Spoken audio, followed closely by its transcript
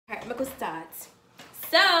we could start.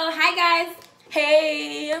 So, hi guys.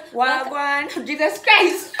 Hey, Wagwan, Jesus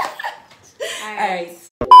Christ. Alright.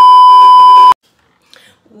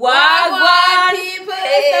 Wagwan people.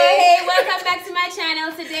 Hey. So, hey, welcome back to my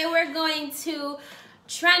channel. Today we're going to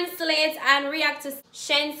translate and react to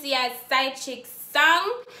SHENSEEA'S Side Chick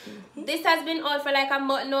song. This has been out for like a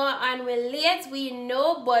month now and we're late, we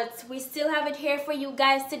know, but we still have it here for you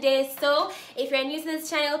guys today. So if you're new to this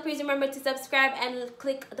channel, please remember to subscribe and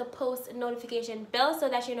click the post notification bell so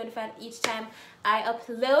that you're notified each time I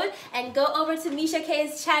upload. And go over to Meisha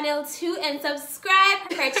K's channel too and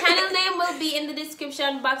subscribe. Her channel name will be in the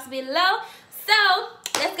description box below. So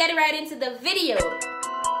let's get right into the video.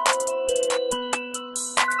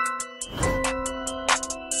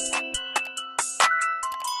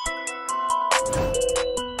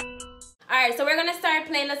 Alright, so we're gonna start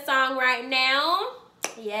playing the song right now.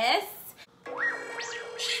 Yes.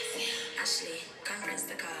 Ashley, conference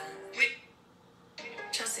the call.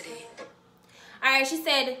 Chastity. Alright, she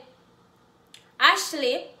said,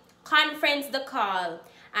 Ashley, conference the call.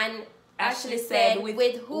 And Ashley said,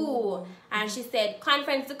 with who? And she said,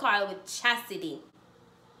 conference the call with Chastity.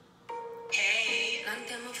 Hey, long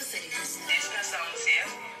time of facilities.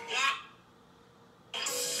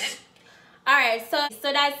 Alright, so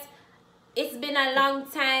that's, it's been a long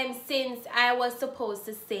time since I was supposed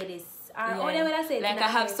to say this. Or what would I say? Like I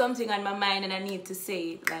have something on my mind and I need to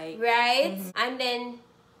say it. Like, right? And then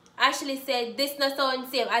Ashley said, this not sound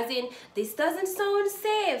safe. As in, this doesn't sound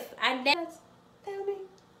safe. And then, tell me.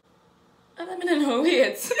 I don't know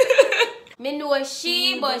it. Me know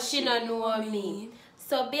she, but she don't know me.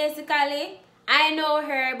 So basically, I know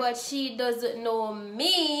her, but she doesn't know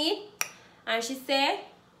me. And she said,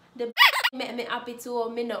 the make me happy to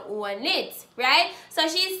me not own it, right? So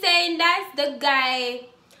she's saying that the guy's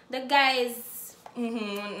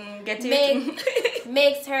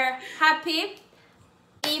makes her happy,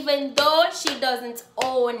 even though she doesn't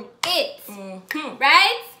own it,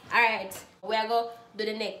 right? All right, we're gonna do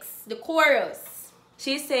the chorus.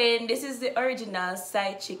 She's saying this is the original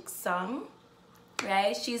Side Chick song,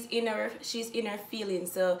 right? She's in her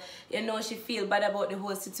feelings, so you know she feel bad about the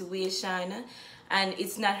whole situation. And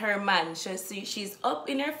it's not her man. She's up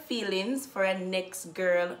in her feelings for a next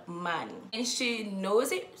girl man. And she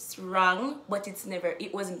knows it's wrong, but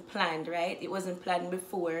it wasn't planned, right? It wasn't planned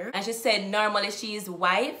before. And she said normally she is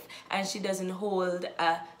wife and she doesn't hold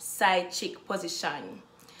a side chick position.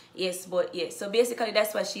 Yes, but yes. So basically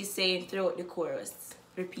that's what she's saying throughout the chorus,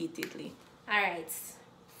 repeatedly. Alright.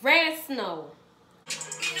 Verse now.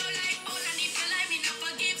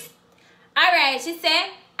 Alright, she said,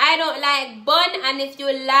 I don't like bun, and if you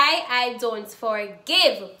lie, I don't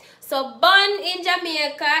forgive. So bun in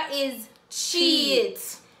Jamaica is cheat.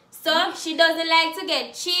 So she doesn't like to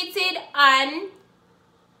get cheated on.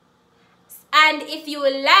 And if you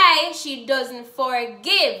lie, she doesn't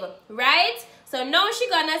forgive, right? So now she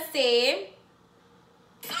gonna say,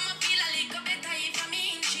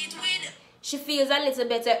 she feels a little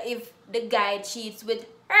better if the guy cheats with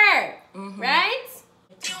her, right?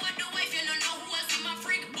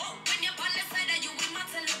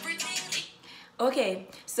 Okay,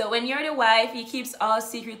 so when you're the wife, he keeps all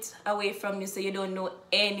secrets away from you, so you don't know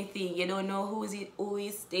anything. You don't know who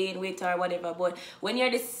he's staying with or whatever. But when you're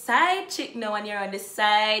the side chick now, and you're on the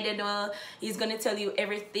side, you know, he's gonna tell you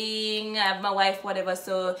everything. I have my wife, whatever.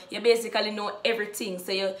 So you basically know everything.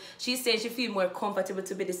 So she's saying she feels more comfortable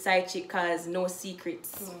to be the side chick cause no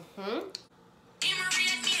secrets.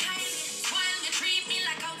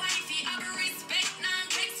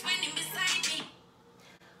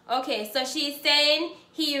 Okay, so she's saying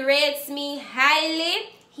he rates me highly,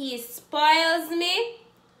 he spoils me,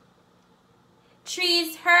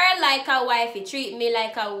 treats her like a wifey, treat me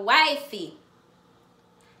like a wifey,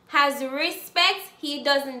 has respect, he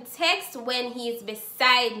doesn't text when he's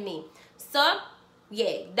beside me. So,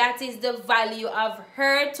 yeah, that is the value of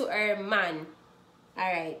her to her man.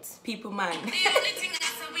 Alright. People man.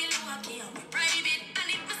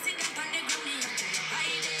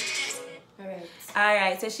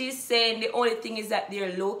 Alright, so she's saying the only thing is that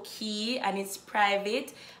they're low-key and it's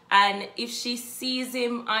private, and if she sees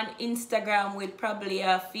him on Instagram with probably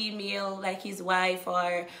a female like his wife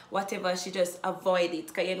or whatever, she just avoid it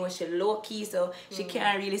because you know she's low-key, so she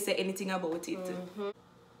can't really say anything about it.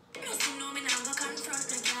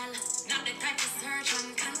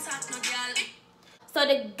 So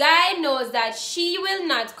the guy knows that she will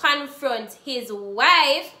not confront his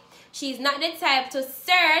wife. She's not the type to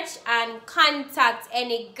search and contact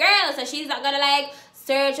any girl. So she's not gonna like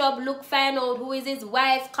search up, look, find out who is his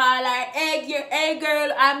wife, call her, hey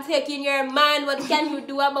girl, I'm taking your man, what can you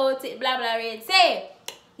do about it, blah blah blah. Say,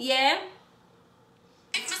 Yeah.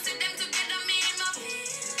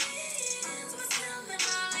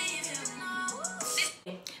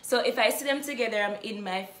 So if I see them together, I'm in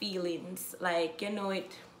my feelings. Like, you know,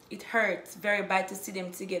 it hurts very bad to see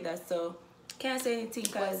them together. So can't say anything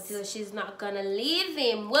because Still, she's not gonna leave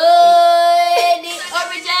him. Whoa, the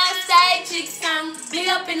original side chick song. Me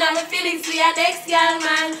up in all my feelings for your next girl,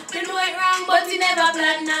 man. Me know it wrong, but you never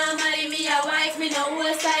plan. Normally, me a wife, me no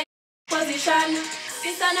whole side position.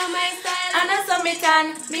 This is not my style, and I submit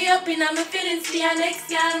on. Me up in all my feelings for your next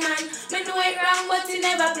girl, man. Me know it wrong, but you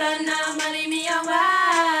never plan. Normally, me a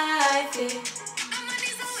wife.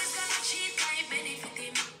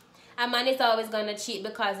 A man is always gonna cheat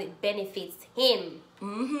because it benefits him.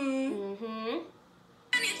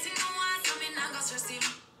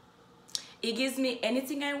 He gives me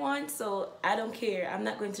anything I want, so I don't care. I'm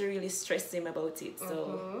not going to really stress him about it.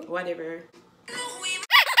 So whatever.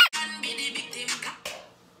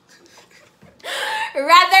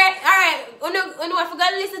 Rather, alright, I forgot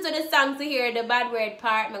to listen to the song to hear the bad word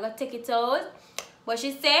part. I'm gonna take it out. But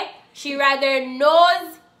she said she rather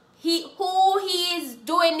knows who he is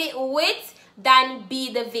doing it with than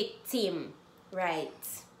be the victim. Right.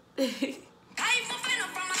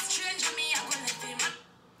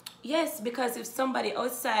 Yes, because if somebody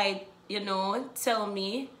outside, you know, tell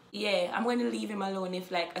me, yeah, I'm going to leave him alone if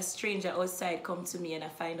like a stranger outside come to me and I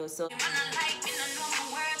find out. So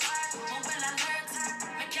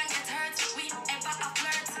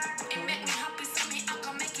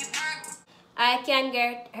I can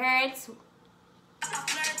get hurt.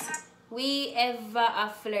 We ever a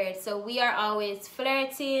flirt. So we are always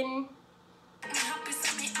flirting.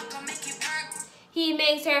 He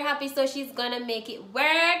makes her happy, so she's gonna make it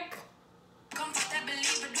work.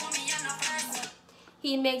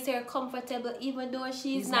 He makes her comfortable even though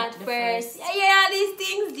she's not first. Yeah, these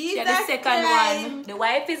things. These are the second one. The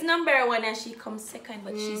wife is number one and she comes second,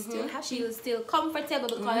 but she's still happy. She's still comfortable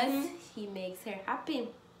because he makes her happy.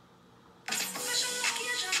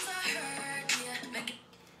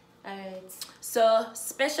 Alright. So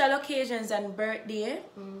special occasions and birthday.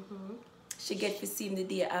 She get to see him the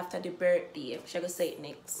day after the birthday. She go say it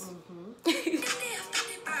next.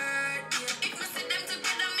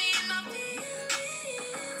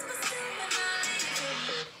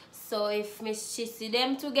 So if she see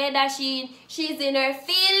them together, she's in her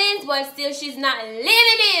feelings, but still she's not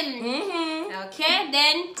leaving him. Okay,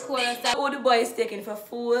 then all the boy is taken for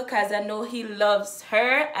fool because I know he loves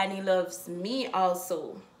her and he loves me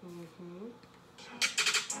also.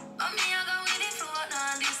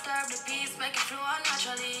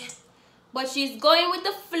 But she's going with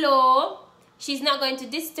the flow. She's not going to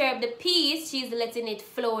disturb the peace. She's letting it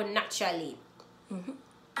flow naturally.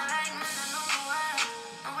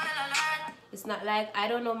 It's not like I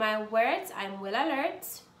don't know my words. I'm well alert.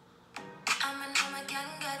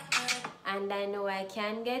 And I know I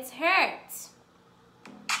can get hurt.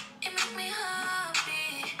 He makes me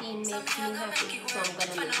happy. So I'm gonna make it work.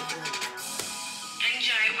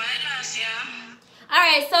 Enjoy while it lasts, yeah.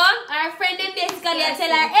 Alright, so our friend in basically I tell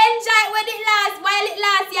her enjoy when it lasts, while it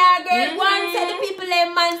lasts, yeah, girl. One set the people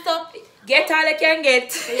in man, so get all you can get.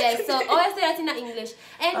 Yeah, so always say that in English.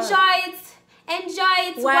 Enjoy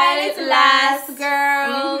it while it lasts,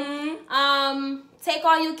 girl. Take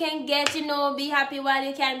all you can get, you know, be happy while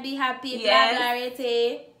you can be happy, blah blah right. That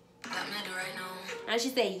me do right now. And she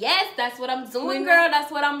said, yes, that's what I'm doing, girl, that's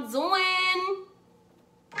what I'm doing.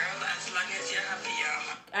 Girl, as long as you're happy, yeah.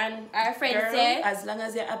 And our friend girl, said, as long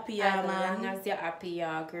as you're happy, yeah, man. As long as you're happy,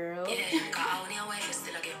 yeah, girl. Yeah, because when your wife is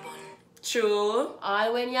still a get bun. True.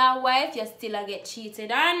 All when your wife, you still a get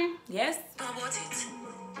cheated on. Yes. Know about it.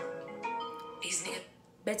 These niggas.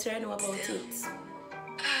 Better know about it.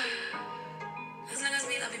 As long as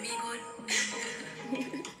me love me good.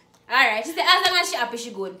 Alright, she said as long as she happy,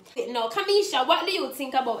 she good. Now, Kamisha, what do you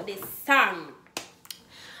think about this song?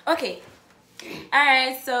 Okay.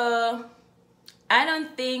 Alright, so I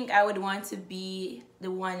don't think I would want to be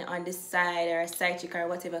the one on the side or a side chick or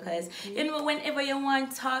whatever, because you know, whenever you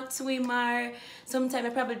want to talk to him or sometimes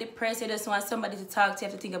you're probably depressed, you just want somebody to talk to, you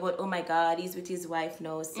have to think about, oh my god, he's with his wife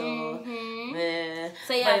now, so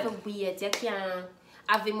so you have to wait. You can't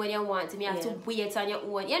have him when you want him. You have to wait on your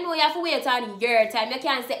own. You know, you have to wait on your time. You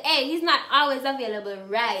can't say, hey, he's not always available,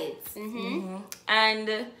 right?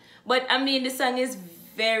 And but I mean, the song is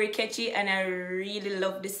very catchy and I really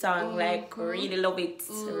love the song, like really love it,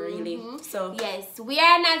 really. So yes, we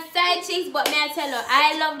are not side chicks, but may I tell you,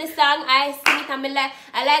 I love the song. I sing it and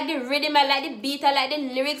I like the rhythm, I like the beat, I like the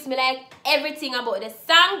lyrics, I like everything about the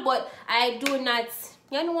song, but I do not,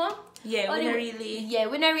 you know what? Yeah, we not really. Yeah,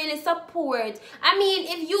 we not really support. I mean,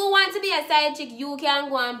 if you want to be a side chick, you can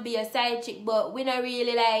go and be a side chick, but we not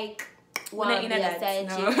really like want to be a side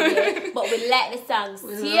chick. Yeah. But we like the songs.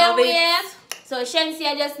 We love it. So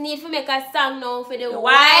Shenseea just need to make a song now for the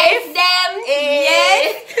wife them.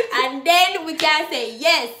 Yes. And then we can say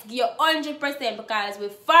yes, you're 100% because we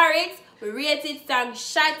for it, we rate it, song,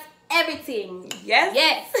 shot, everything. Yes.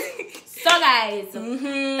 Yes. So guys,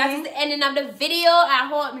 that is the ending of the video. I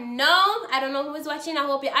hope I don't know who is watching. I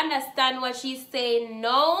hope you understand what she's saying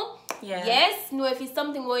now. Yeah. Yes. Know if it's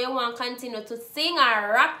something where you want to continue to sing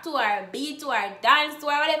or rap to or beat to or dance to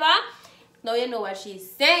or whatever. Now you know what she's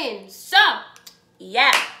saying. So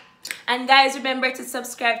yeah. And guys, remember to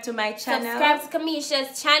subscribe to my channel. Subscribe to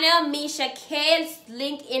Meisha's channel, Meisha K's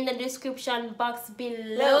link in the description box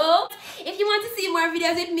below. If you want to see more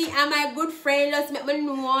videos with me and my good friend, just make me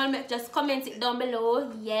know, just comment it down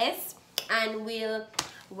below. Yes. And we'll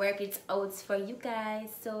work it out for you guys.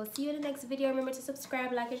 So see you in the next video. Remember to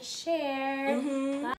subscribe, like, and share. Bye.